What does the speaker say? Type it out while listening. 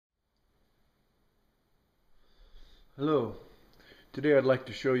Hello. Today I'd like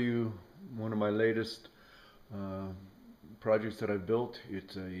to show you one of my latest uh, projects that I've built.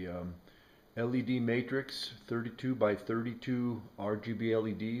 It's a LED matrix, 32 by 32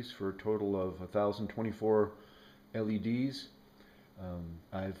 RGB LEDs for a total of 1024 LEDs.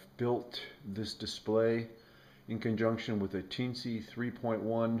 I've built this display in conjunction with a Teensy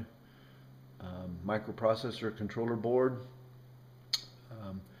 3.1 microprocessor controller board.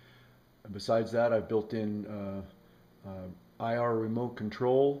 Um, Besides that, I've built in IR remote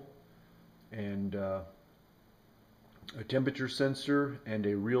control and a temperature sensor and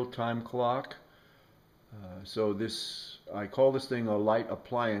a real-time clock. I call this thing a light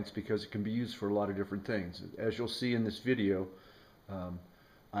appliance because it can be used for a lot of different things. As you'll see in this video, um,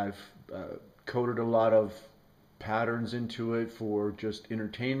 I've coded a lot of patterns into it for just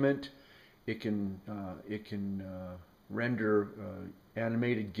entertainment. It can render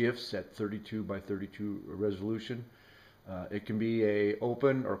animated GIFs at 32 by 32 resolution. It can be a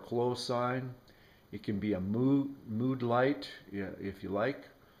open or close sign. It can be a mood light, yeah, if you like.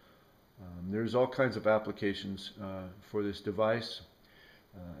 There's all kinds of applications for this device,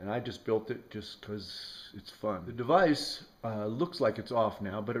 and I just built it just because it's fun. The device looks like it's off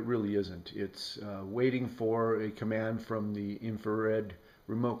now, but it really isn't. It's waiting for a command from the infrared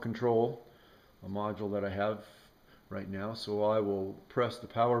remote control, a module that I have right now. So I will press the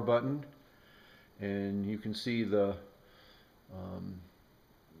power button, and you can see um,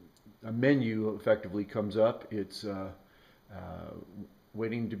 a menu effectively comes up. It's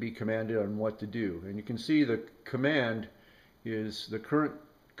waiting to be commanded on what to do. And you can see the command is the current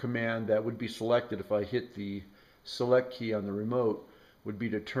command that would be selected if I hit the select key on the remote would be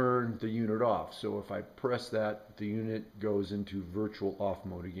to turn the unit off. So if I press that, the unit goes into virtual off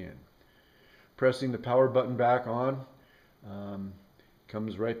mode again. Pressing the power button back on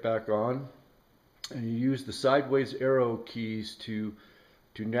comes right back on, and you use the sideways arrow keys to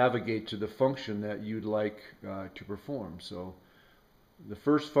navigate to the function that you'd like to perform. So the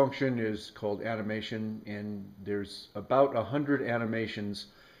first function is called animation, and there's about 100 animations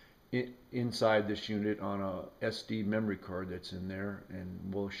inside this unit on a SD memory card that's in there, and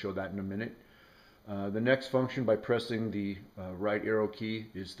we'll show that in a minute. The next function, by pressing the right arrow key,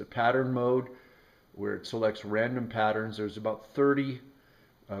 is the pattern mode, where it selects random patterns. There's about 30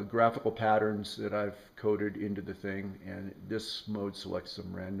 graphical patterns that I've coded into the thing, and this mode selects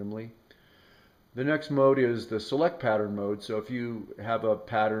them randomly. The next mode is the select pattern mode. So if you have a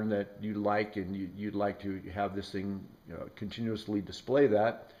pattern that you like and you'd like to have this thing continuously display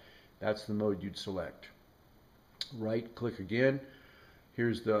that, that's the mode you'd select. Right click again.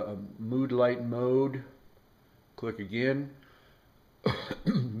 Here's the mood light mode. Click again.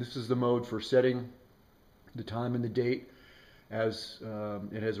 This is the mode for setting the time and the date, as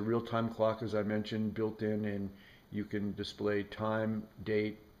it has a real-time clock, as I mentioned, built in, and you can display time,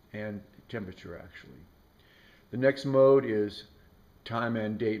 date, and temperature actually. The next mode is time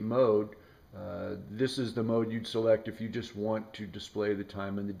and date mode. This is the mode you'd select if you just want to display the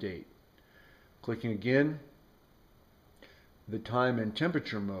time and the date. Clicking again, the time and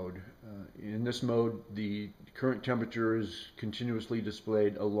temperature mode. In this mode, the current temperature is continuously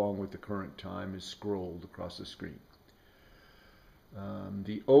displayed along with the current time is scrolled across the screen.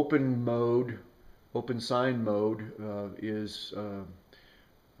 The open mode, open sign mode, is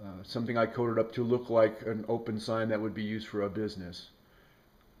something I coded up to look like an open sign that would be used for a business.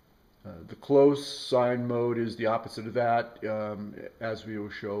 The close sign mode is the opposite of that, as we will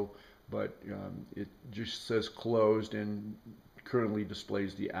show, but it just says closed and currently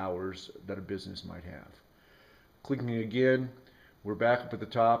displays the hours that a business might have. Clicking again, we're back up at the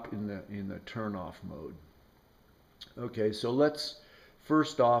top in the turn off mode. Okay, so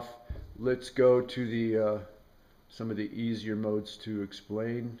first off, let's go to the some of the easier modes to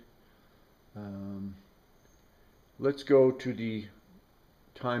explain. Let's go to the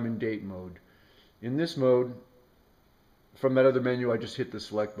time and date mode. In this mode, from that other menu, I just hit the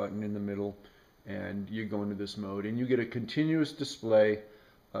select button in the middle, and you go into this mode, and you get a continuous display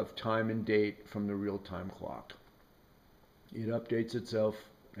of time and date from the real-time clock. It updates itself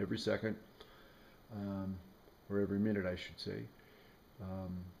every second, or every minute, I should say.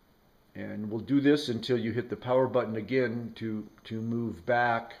 And we'll do this until you hit the power button again to move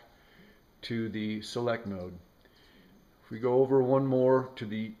back to the select mode. If we go over one more to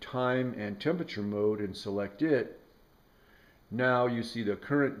the time and temperature mode and select it, now you see the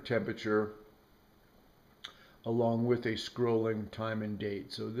current temperature along with a scrolling time and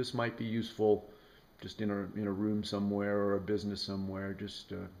date. So this might be useful just in a room somewhere or a business somewhere, just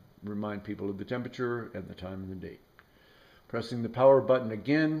to remind people of the temperature and the time and the date. Pressing the power button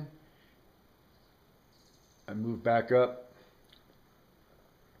again, I move back up.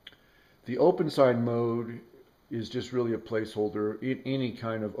 The open sign mode is just really a placeholder. Any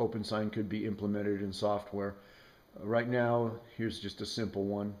kind of open sign could be implemented in software. Right now, here's just a simple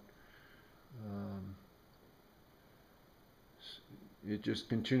one. It just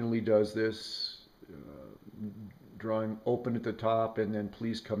continually does this, drawing open at the top and then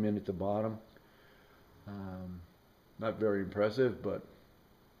please come in at the bottom. Not very impressive, but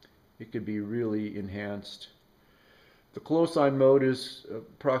it could be really enhanced. The close sign mode is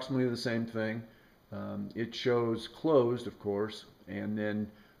approximately the same thing. It shows closed, of course, and then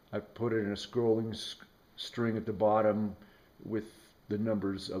I put it in a scrolling string at the bottom with the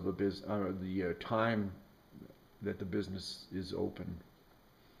numbers of a the time that the business is open.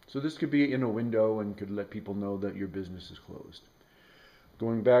 So this could be in a window and could let people know that your business is closed.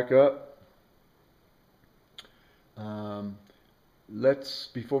 Going back up,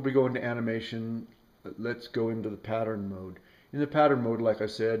 before we go into animation, let's go into the pattern mode. In the pattern mode, like I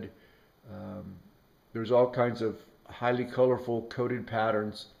said, there's all kinds of highly colorful coded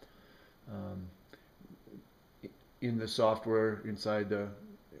patterns in the software inside the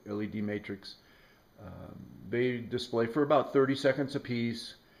LED matrix. They display for about 30 seconds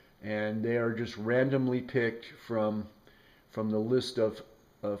apiece, and they are just randomly picked from the list of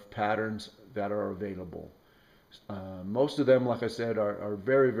patterns that are available. Most of them, like I said, are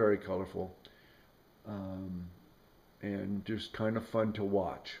very, very colorful and just kind of fun to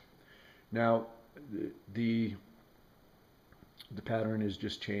watch. Now, the pattern is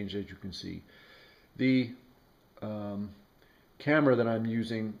just changed, as you can see. The camera that I'm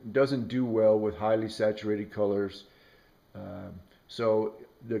using doesn't do well with highly saturated colors, so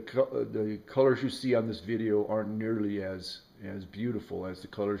the colors you see on this video aren't nearly as beautiful as the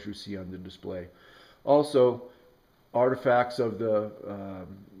colors you see on the display. Also, artifacts of the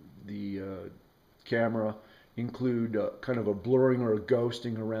camera include kind of a blurring or a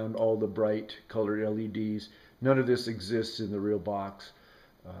ghosting around all the bright colored LEDs. None of this exists in the real box.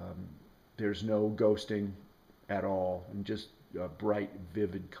 There's no ghosting at all, and just bright,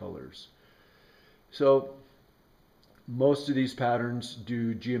 vivid colors. So most of these patterns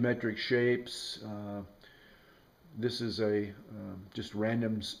do geometric shapes. This is a just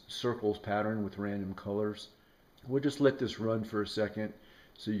random circles pattern with random colors. We'll just let this run for a second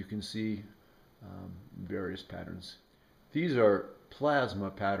so you can see various patterns. These are plasma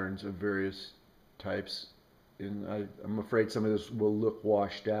patterns of various types, and I'm afraid some of this will look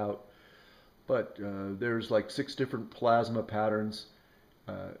washed out, but there's like 6 different plasma patterns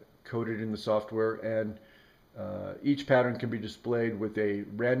coded in the software, and each pattern can be displayed with a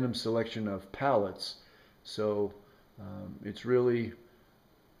random selection of palettes. So it's really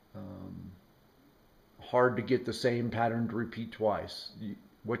hard to get the same pattern to repeat twice.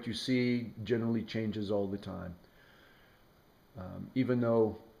 What you see generally changes all the time. Even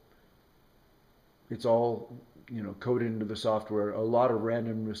though it's all coded into the software, a lot of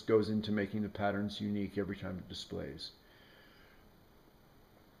randomness goes into making the patterns unique every time it displays.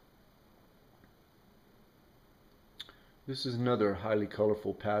 This is another highly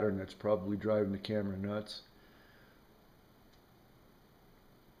colorful pattern that's probably driving the camera nuts.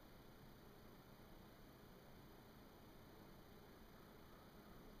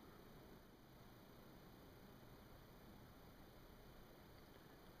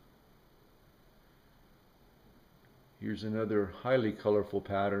 Here's another highly colorful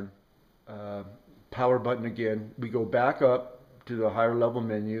pattern. Power button again. We go back up to the higher level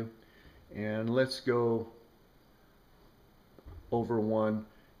menu, and let's go over one,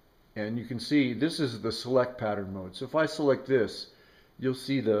 and you can see this is the select pattern mode. So if I select this, you'll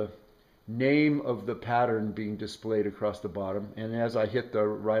see the name of the pattern being displayed across the bottom, and as I hit the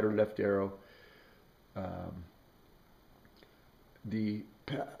right or left arrow,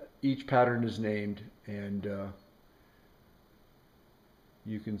 each pattern is named, and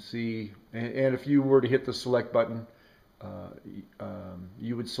you can see, and if you were to hit the select button,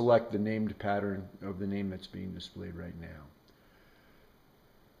 you would select the named pattern of the name that's being displayed right now.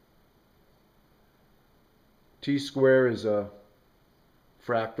 T-square is a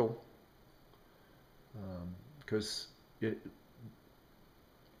fractal because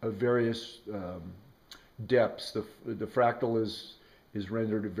of various depths. The fractal is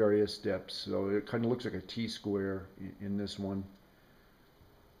rendered at various depths, so it kind of looks like a T-square in this one.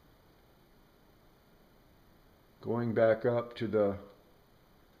 Going back up to the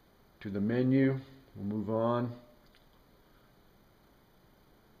menu, we'll move on.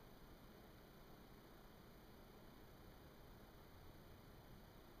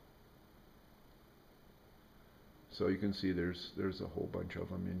 So you can see there's a whole bunch of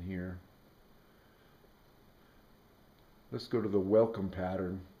them in here. let's go to the welcome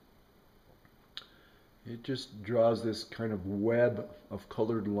pattern. It just draws this kind of web of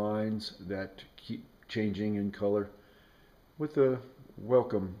colored lines that keep changing in color with a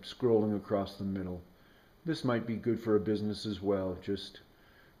welcome scrolling across the middle. This might be good for a business as well, just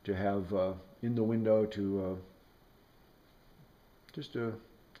to have in the window to just to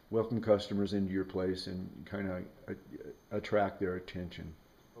welcome customers into your place and kind of attract their attention.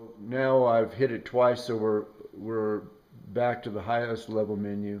 Now I've hit it twice, so we're back to the highest level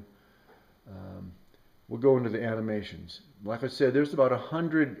menu. We'll go into the animations. Like I said, there's about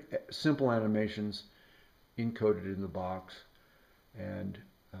 100 simple animations encoded in the box, and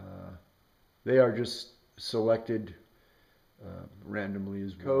they are just selected randomly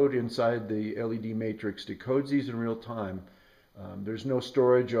as well. Code inside the LED matrix decodes these in real time. There's no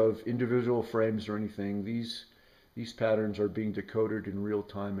storage of individual frames or anything. These patterns are being decoded in real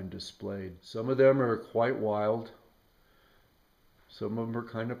time and displayed. Some of them are quite wild. Some of them are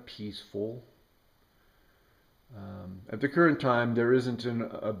kind of peaceful. At the current time, there isn't an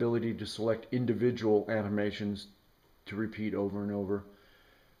ability to select individual animations to repeat over and over,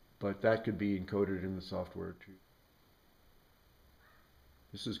 but that could be encoded in the software too.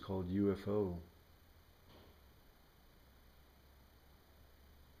 This is called UFO.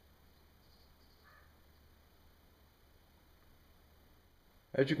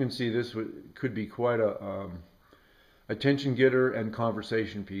 As you can see, this could be quite a attention getter and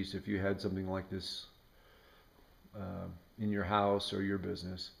conversation piece if you had something like this in your house or your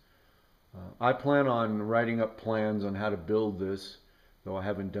business. I plan on writing up plans on how to build this, though I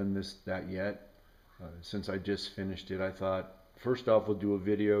haven't done that yet. Since I just finished it, I thought first off we'll do a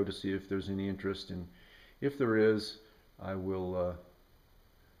video to see if there's any interest, and if there is, I will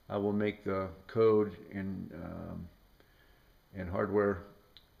make the code and hardware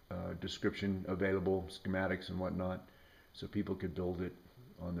description available, schematics and whatnot, so people could build it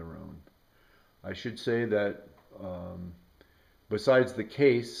on their own. I should say that besides the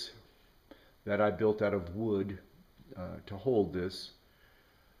case that I built out of wood to hold this,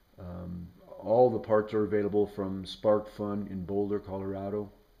 all the parts are available from Spark Fun in Boulder, Colorado.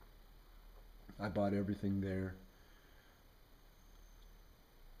 I bought everything there.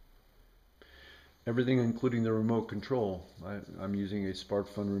 Everything including the remote control. I'm using a Spark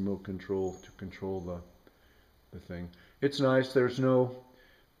Fun remote control to control the thing. It's nice. There's no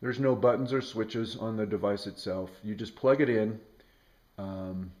buttons or switches on the device itself. You just plug it in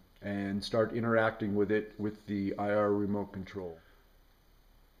and start interacting with it with the IR remote control.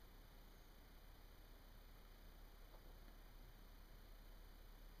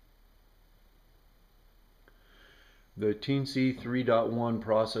 The Teensy 3.1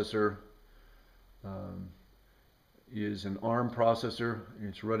 processor is an ARM processor.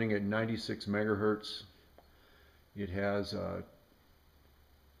 It's running at 96 megahertz. It has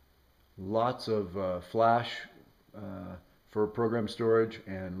lots of flash for program storage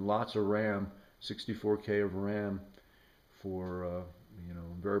and lots of RAM, 64K of RAM for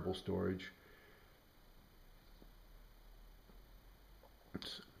variable storage.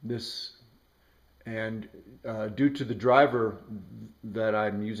 Due to the driver that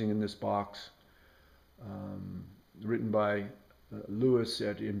I'm using in this box, written by Lewis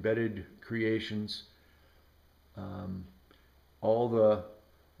at Embedded Creations, all the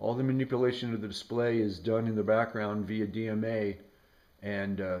manipulation of the display is done in the background via DMA,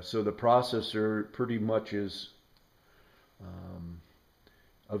 and so the processor pretty much is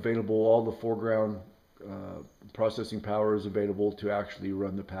available. All the foreground processing power is available to actually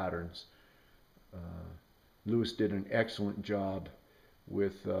run the patterns. Lewis did an excellent job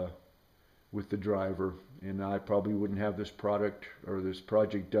with the driver, and I probably wouldn't have this product or this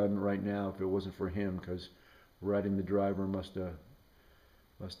project done right now if it wasn't for him, because writing the driver must have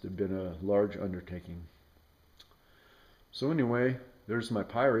been a large undertaking. So anyway, there's my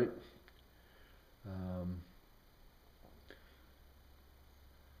pirate.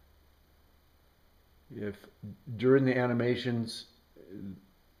 If during the animations,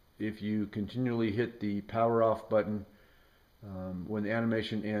 if you continually hit the power off button, when the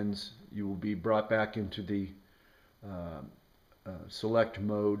animation ends, you will be brought back into the select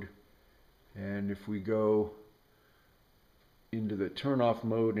mode. And if we go into the turn off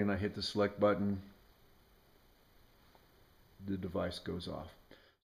mode and I hit the select button, the device goes off.